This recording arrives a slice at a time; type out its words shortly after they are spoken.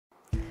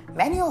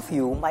Many of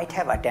you might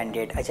have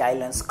attended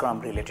Agile and Scrum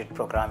related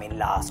program in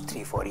last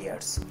 3-4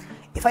 years.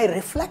 If I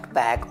reflect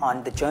back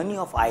on the journey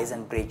of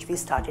iZenBridge, we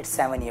started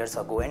 7 years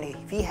ago and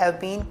we have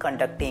been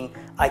conducting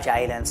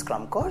Agile and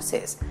Scrum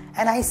courses,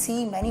 and I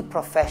see many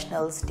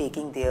professionals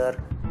taking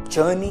their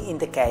journey in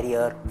the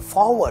career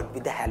forward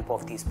with the help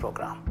of these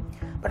programs.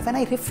 But when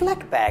I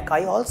reflect back,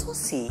 I also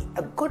see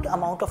a good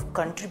amount of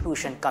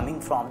contribution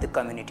coming from the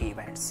community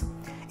events.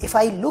 If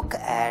I look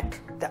at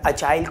the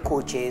Agile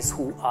coaches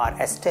who are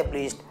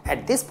established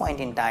at this point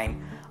in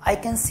time, I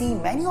can see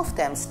many of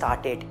them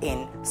started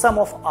in some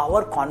of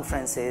our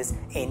conferences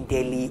in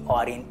Delhi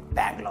or in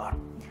Bangalore.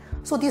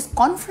 So these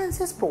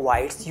conferences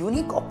provides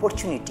unique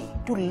opportunity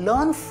to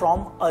learn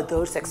from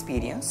others'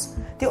 experience.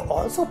 They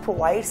also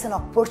provides an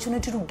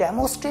opportunity to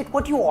demonstrate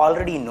what you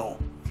already know.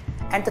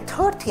 And the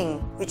third thing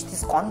which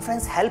this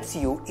conference helps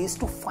you is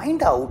to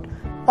find out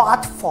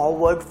path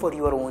forward for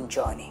your own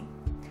journey.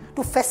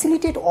 To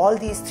facilitate all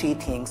these three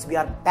things, we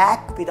are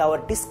back with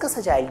our Discuss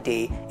Agile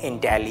Day in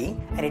Delhi,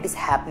 and it is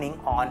happening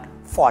on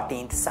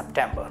 14th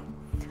September.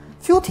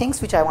 Few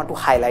things which I want to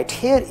highlight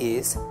here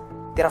is,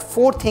 there are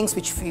 4 things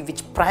which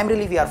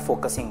primarily we are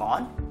focusing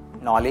on.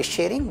 Knowledge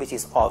sharing, which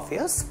is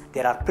obvious.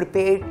 There are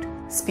prepared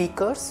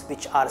speakers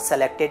which are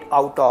selected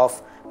out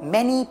of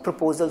many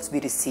proposals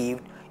we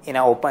received in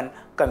an open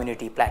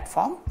community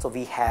platform. So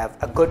we have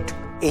a good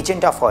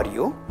agenda for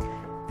you.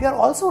 We are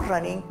also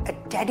running a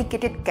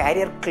dedicated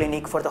career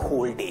clinic for the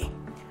whole day.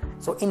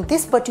 So in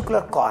this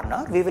particular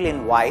corner, we will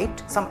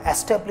invite some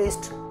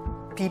established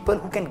people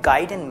who can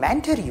guide and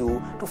mentor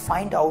you to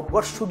find out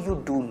what should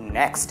you do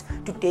next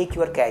to take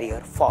your career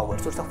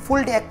forward. So it's a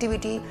full day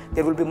activity.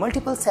 There will be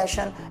multiple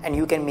sessions and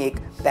you can make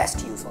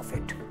best use of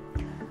it.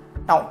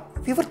 Now,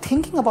 we were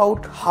thinking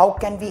about how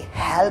can we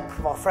help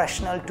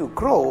professionals to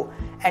grow,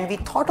 and we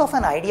thought of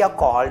an idea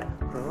called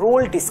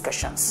role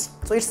discussions.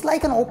 So it's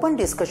like an open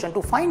discussion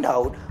to find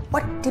out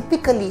what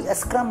typically a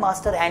Scrum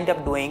Master end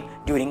up doing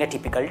during a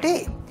typical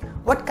day.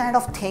 What kind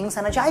of things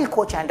an Agile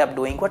coach end up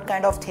doing, what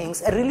kind of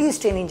things a release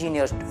train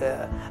engineer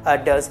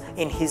does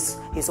in his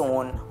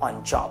own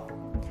on job.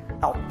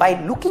 Now,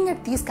 by looking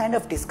at these kind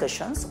of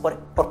discussions or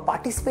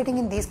participating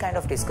in these kind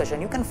of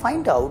discussion, you can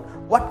find out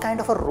what kind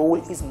of a role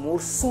is more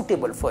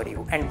suitable for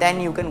you, and then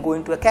you can go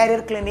into a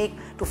career clinic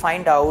to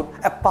find out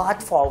a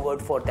path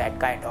forward for that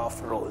kind of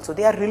role. So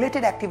they are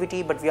related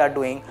activity, but we are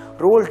doing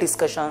role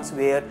discussions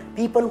where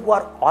people who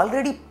are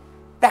already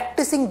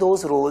practicing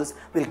those roles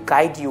will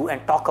guide you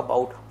and talk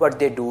about what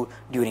they do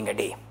during a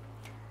day.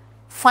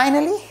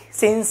 Finally,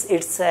 since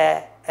it's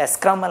a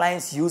Scrum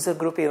Alliance user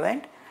group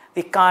event,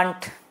 we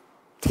can't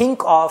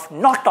think of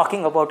not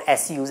talking about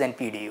SUs and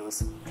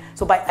PDUs.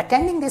 So by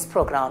attending this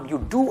program,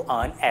 you do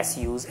earn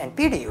SUs and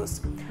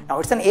PDUs. Now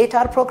it's an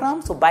 8-hour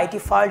program, so by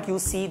default you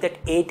see that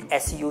 8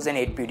 SUs and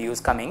 8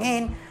 PDUs coming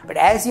in. But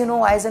as you know,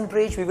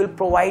 iZenBridge, we will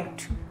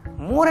provide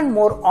more and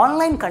more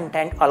online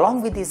content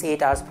along with this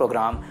 8 hours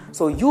program.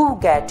 So you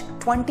get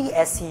 20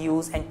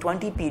 SUs and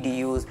 20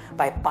 PDUs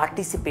by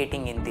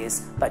participating in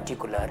this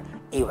particular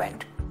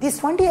event. These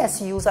 20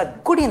 SUs are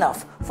good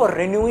enough for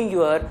renewing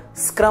your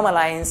Scrum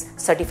Alliance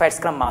Certified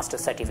Scrum Master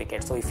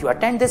certificate. So if you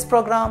attend this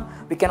program,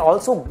 we can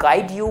also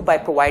guide you by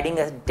providing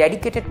a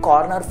dedicated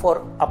corner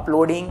for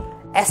uploading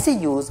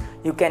SUs.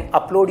 You can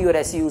upload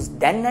your SUs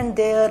then and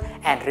there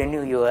and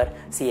renew your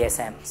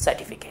CSM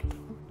certificate.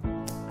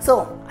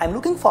 So I'm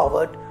looking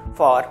forward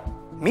for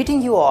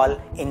meeting you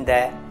all in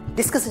the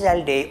Discuss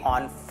Agile Day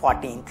on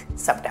 14th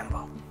September.